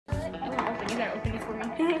open it for me.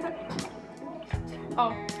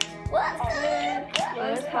 Oh. What's good?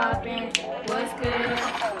 What's poppin'? What's good?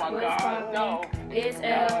 What's poppin'? It's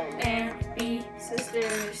L and B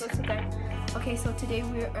sisters. What's okay? Okay, so today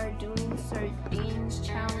we are doing sardines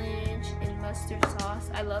challenge in mustard sauce.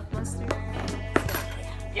 I love mustard.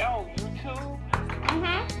 Yo, you too?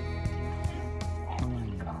 Mm-hmm.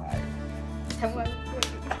 So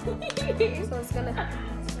it's gonna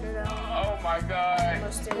Oh my god.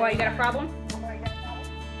 mustard. Why, you got a problem?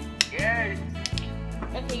 Yes.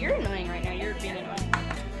 Okay, you're annoying right now. You're being annoying.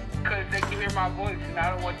 Because they can hear my voice and I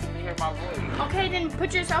don't want them to hear my voice. Okay, then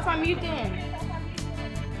put yourself on mute then.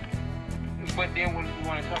 But then when you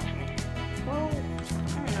want to talk to me? Well, I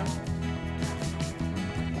don't know.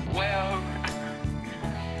 Well,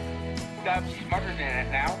 you gotta be smarter than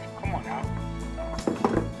that now. Come on now.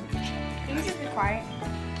 Can you just be quiet?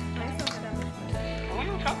 Who are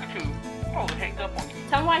you talking to? Oh, hang up on you.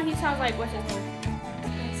 Tell him why he sounds like what's his name.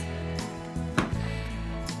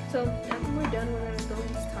 So after we're done, we're gonna go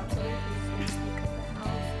use topsoil because it's gonna the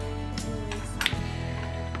house.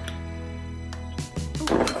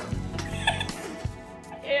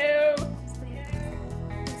 Ew.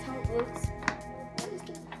 That's how it looks.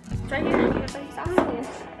 It's right here. You got the towel.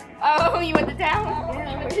 Oh, you want the towel?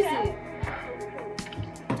 Yeah. Where is it?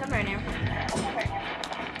 Come right now.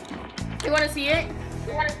 You want to see it?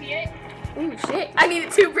 You want to see it? Ooh, shit. I need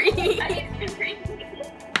it to breathe.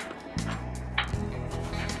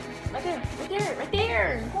 Right there, right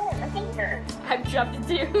there, right there. I've dropped it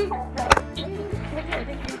too.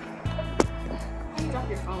 Drop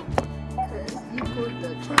your phone. Because you put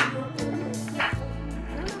the channel in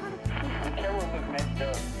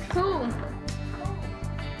there. Cool.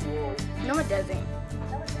 No, it doesn't.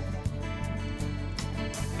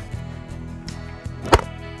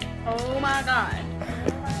 Oh my god.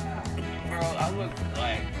 Bro, I look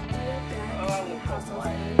like. Oh, I look so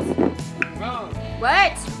black. Bro.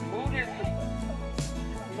 What? Move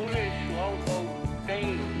this logo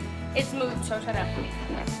thing. It's smooth, so shut up.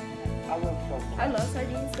 I look so black. I love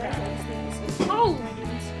sardines. Oh!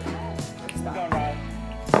 Stop. Donut.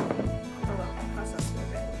 Oh well, that's not so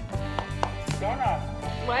bad. Donut.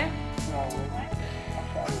 What? No.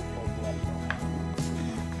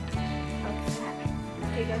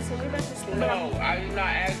 Okay guys, so we're about to start. No, I did not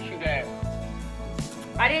ask you that.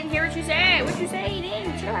 I didn't hear what you said. What you say? You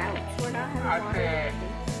didn't. Chill out. We're not having water.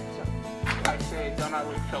 I said, don't I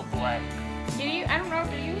look so black? Do you? I don't know.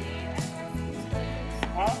 Do you?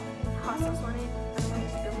 Huh? Hot sauce on it.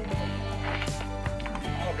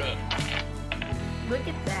 Hold up. Look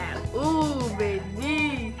at that. Ooh,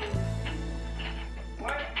 baby.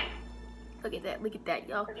 What? Look at that. Look at that,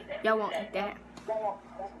 y'all. Y'all won't eat that.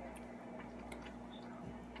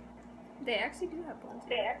 They actually do have buns.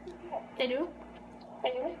 They do?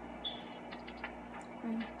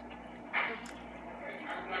 Mm.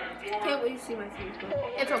 Can't wait to see my face, but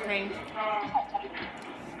it's okay.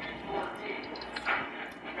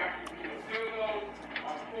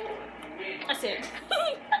 That's it.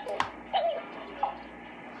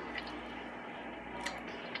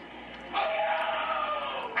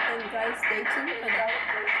 And guys, stay tuned for the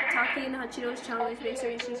Tacarra and Hot Cheetos challenge. Make sure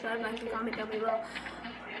you subscribe, like, and comment down below.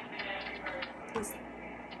 Just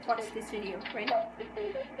watch this video right now.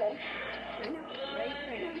 Right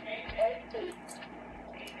now.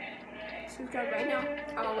 Subscribe right now.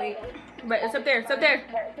 I'll wait. But it's up there. It's up there.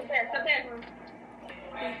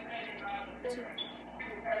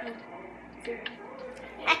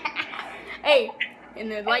 Hey, and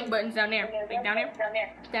the like button's down there. Like down there.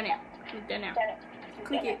 Down there. Down there.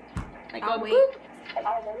 Click it. Like go boop.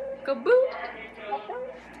 Go boop.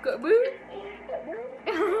 Go boop.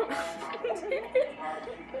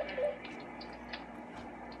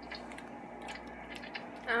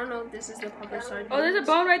 I don't know if this is the proper sardines. Oh, there's a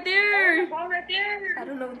bone right there. I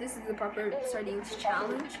don't know if this is the proper sardines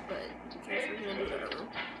challenge, but in case we're gonna do it, I don't know.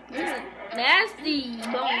 Nasty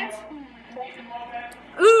bones.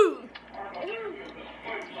 Ooh.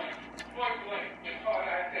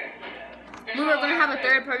 We were gonna have a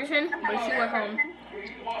third person, but she went home.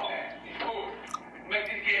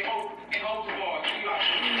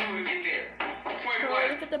 Oh,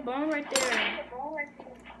 look at the bone right there.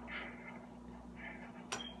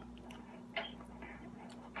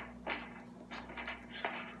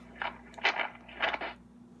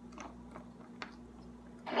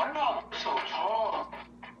 Why not so tall?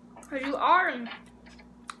 Cause you are.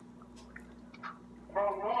 Bro,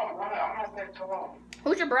 no, I'm not that tall.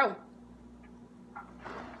 Who's your bro?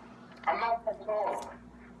 I'm not that tall.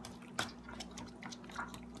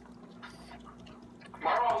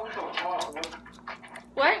 Why are you so tall?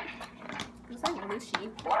 What? mushy.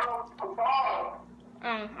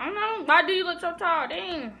 I don't know. Why do you look so tall?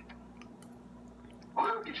 Dang.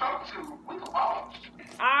 What are you talking to? What the fuck?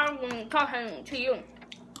 I'm talking to you.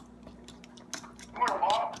 What the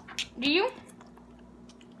fuck? Do you?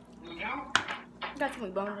 You? Got too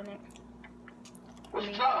many bones in it.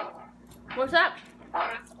 What's up? What's up?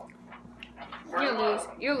 Where You am I? lose.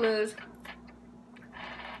 You lose.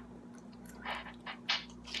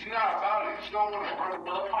 You're not about it. You don't want to run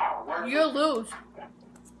blood power. You lose.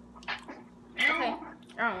 You? Okay.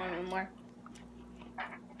 I don't want anymore.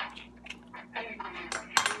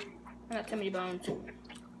 I got too many bones.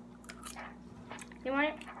 You want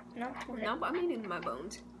it? No? Okay. No, I'm eating my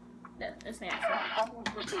bones. That's nasty.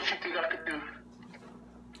 What you think I could do?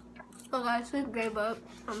 Oh, guys, I gave up.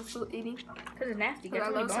 I'm still eating. Because it's nasty. But I Got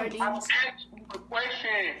too love many bones. sardines. I'm asking you a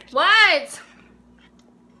question. What?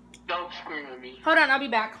 Don't scream at me. Hold on, I'll be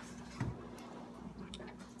back.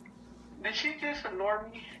 Did she just ignore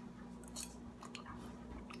me?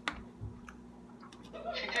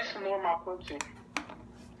 She just ignored my question.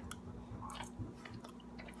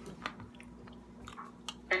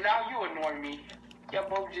 And now you ignore me. Y'all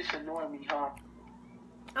both just ignore me, huh?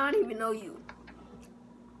 I don't even know you.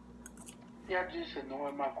 Y'all just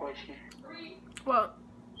ignored my question. Well,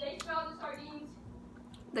 They smell the sardines.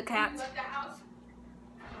 the cats. Left the house.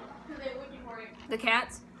 They're looking for it. The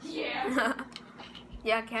cats? Yeah.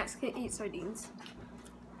 Yeah, cats can eat sardines.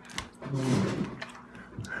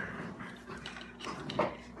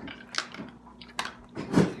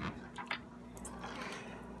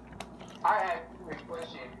 I have a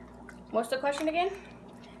question. What's the question again?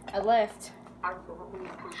 I left. How many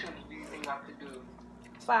push-ups do you think I could do?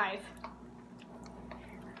 5.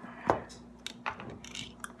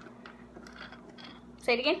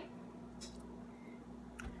 Say it again.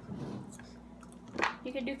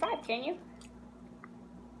 You can do 5, can you?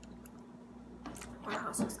 My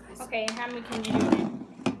house is nice. Okay, and how many can you do then?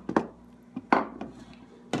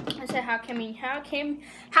 I said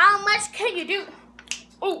how much can you do?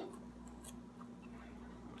 Oh,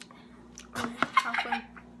 Halfway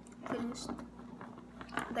finished.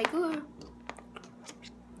 They good.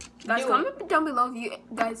 Guys, Do comment down below if you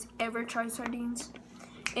guys ever tried sardines.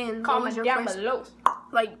 And what was comment your down first, below.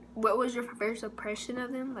 like, what was your first impression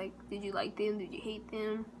of them? Like, did you like them? Did you hate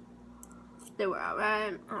them? They were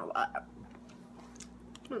alright.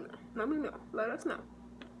 Let me know. Let us know.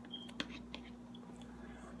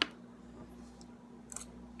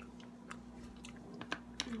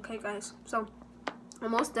 Okay, guys. So,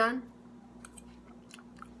 almost done.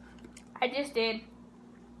 I just did.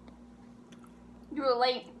 You were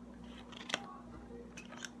late.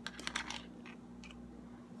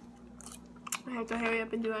 I have to hurry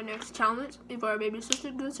up and do our next challenge before our baby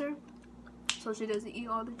sister gets her, so she doesn't eat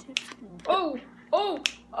all the chips. Oh, oh,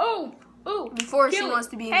 oh, oh. Before Kill she it. wants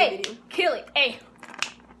to be in Hey, the video. kill it. Hey.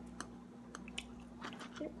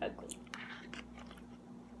 You're ugly.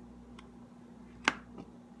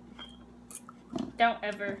 Don't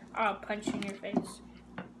ever. I'll punch you in your face.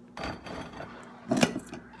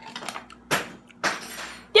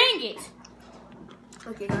 Dang it!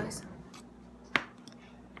 Okay, guys.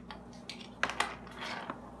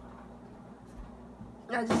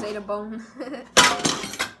 I just ate a bone.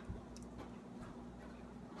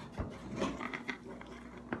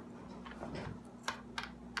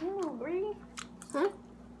 You agree? Huh?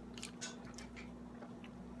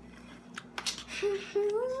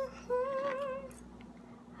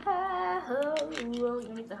 You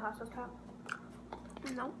need the hot sauce top?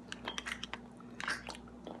 No.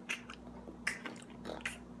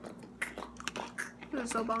 This is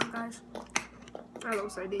so bomb, guys. I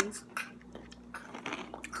love sardines.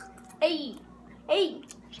 Hey, hey,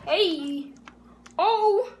 hey.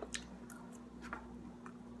 Oh.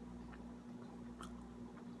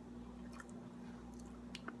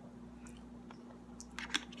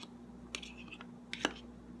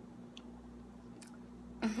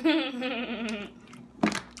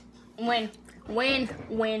 Win.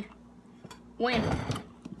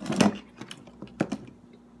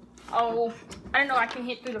 Oh, I didn't know I can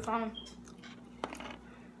hit through the phone.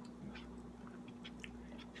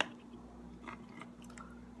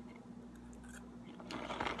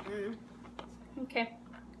 Okay.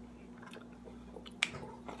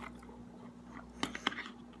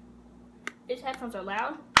 These headphones are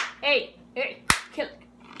loud. Hey, kill it.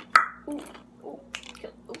 Ooh, ooh,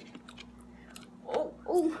 kill it. Ooh.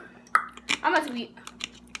 Oh. I'm about to be.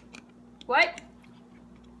 What?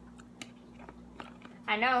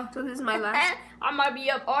 I know. So this is my last. I might be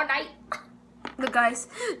up all night. Look, guys,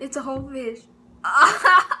 it's a whole fish.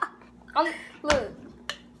 Look.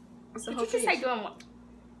 It's a Did whole you just fish. say doing what?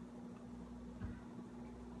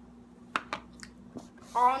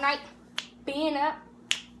 all night, being up,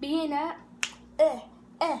 being up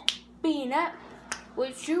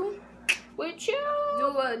with you.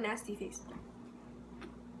 Do a nasty face.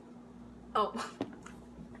 Oh.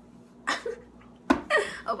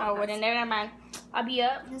 Oh, well, then never mind. I'll be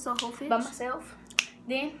up This a whole fish? by myself.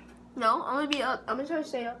 Then, No, I'm gonna be up. I'm gonna try to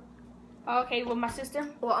stay up. okay, with my sister.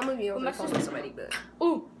 Well, I'm gonna be over With my the phone sister. with somebody, but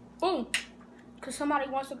Ooh, cause somebody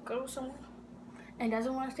wants to go somewhere and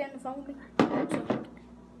doesn't want to stay on the phone with me. So,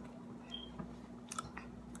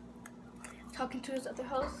 talking to his other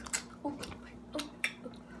host.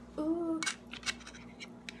 Ooh.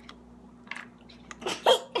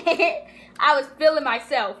 I was feeling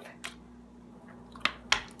myself.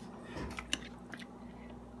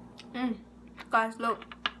 guys, look.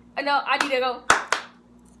 No, I need to go.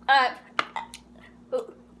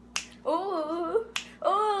 Ooh.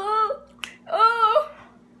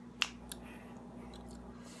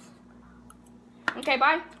 Okay,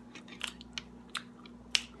 bye.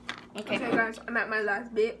 Okay. Okay, guys, I'm at my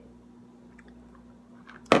last bit.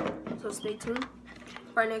 So stay tuned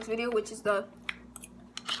for our next video, which is the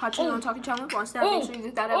hot chicken on talking challenge. Once that, make sure you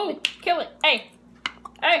do that Oh, up. kill it. Hey.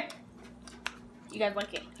 You guys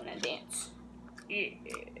like it when I dance? Yeah.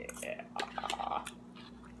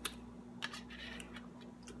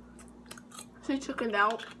 She chickened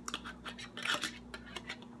out.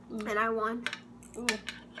 And I won. Ooh.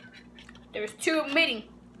 There's too many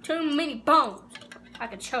bones. I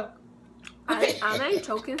could choke. I ain't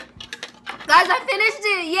choking. Guys, I finished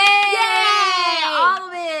it! Yay! All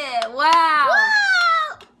of it! Wow!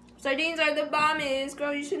 Woo! Sardines are the bombest.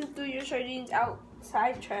 Girl, you shouldn't throw your sardines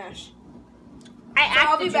outside trash.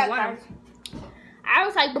 I'll be back, guys. I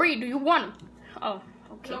was like, Bree, do you want them? Oh,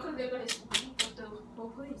 okay. No, because they're going to eat up the whole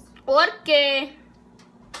place. Porque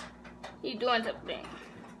he's doing something.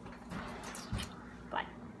 Bye.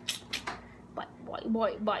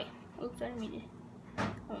 Oops, I didn't mean it.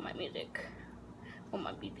 Oh, my music. Oh,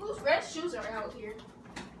 my music. Whose red shoes are out here?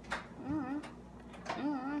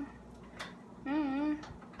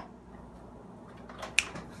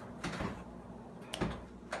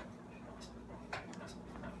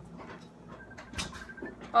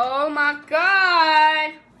 Oh my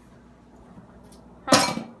God!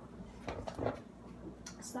 Huh?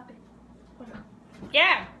 Stop it.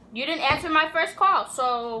 Yeah, you didn't answer my first call,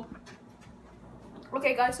 so.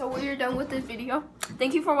 Okay, guys, so we're done with this video.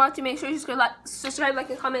 Thank you for watching. Make sure you subscribe, like,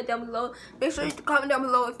 and comment down below. Make sure you comment down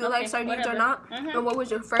below if you like sardines or not. And what was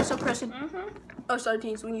your first impression of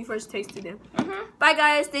sardines when you first tasted them. Bye,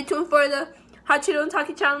 guys. Stay tuned for the Hot Cheeto and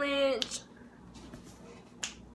Taki Challenge.